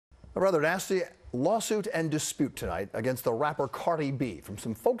A rather nasty lawsuit and dispute tonight against the rapper Cardi B from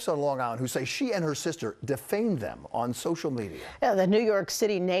some folks on Long Island who say she and her sister defamed them on social media. Yeah, the New York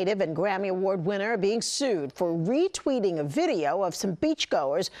City native and Grammy Award winner being sued for retweeting a video of some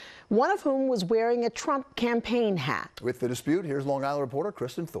beachgoers, one of whom was wearing a Trump campaign hat. With the dispute, here's Long Island reporter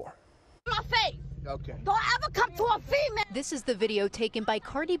Kristen Thor. My face. Okay. Don't ever come to a female. This is the video taken by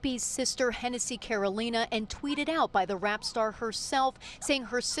Cardi B's sister, Hennessy Carolina, and tweeted out by the rap star herself, saying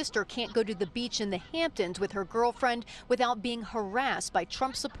her sister can't go to the beach in the Hamptons with her girlfriend without being harassed by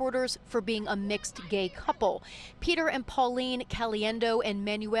Trump supporters for being a mixed gay couple. Peter and Pauline Caliendo and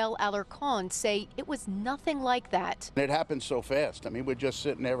Manuel Alarcon say it was nothing like that. It happened so fast. I mean, we're just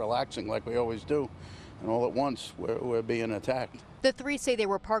sitting there relaxing like we always do, and all at once we're being attacked. The three say they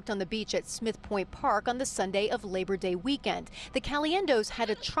were parked on the beach at Smith Point Park on the Sunday of Labor Day weekend. The Caliendos had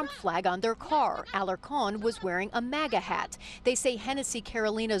a Trump flag on their car. Alarcon was wearing a MAGA hat. They say Hennessy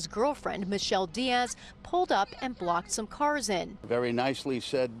Carolina's girlfriend, Michelle Diaz, pulled up and blocked some cars in. Very nicely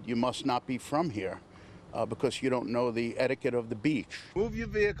said, you must not be from here because you don't know the etiquette of the beach. Move your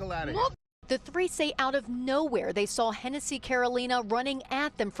vehicle out of here. The three say out of nowhere they saw Hennessy Carolina running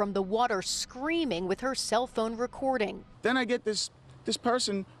at them from the water, screaming with her cell phone recording. Then I get this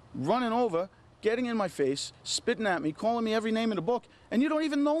person running over, getting in my face, spitting at me, calling me every name in the book, and you don't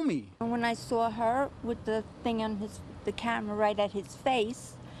even know me. When I saw her with the thing on the camera right at his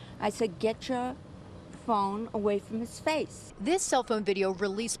face, I said, get your phone away from his face. This cell phone video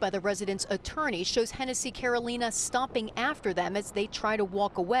released by the resident's attorney shows Hennessy Carolina stomping after them as they try to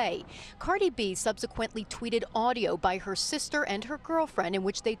walk away. Cardi B subsequently tweeted audio by her sister and her girlfriend in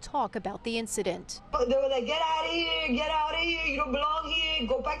which they talk about the incident. They were like, get out of here, you don't belong here,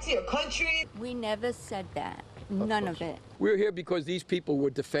 go back to your country. We never said that, none of it. We're here because these people were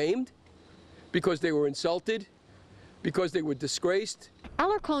defamed, because they were insulted, because they were disgraced.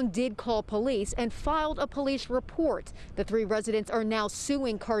 Alarcon did call police and filed a police report. The three residents are now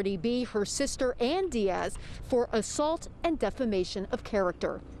suing Cardi B, her sister, and Diaz for assault and defamation of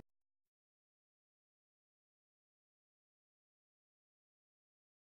character.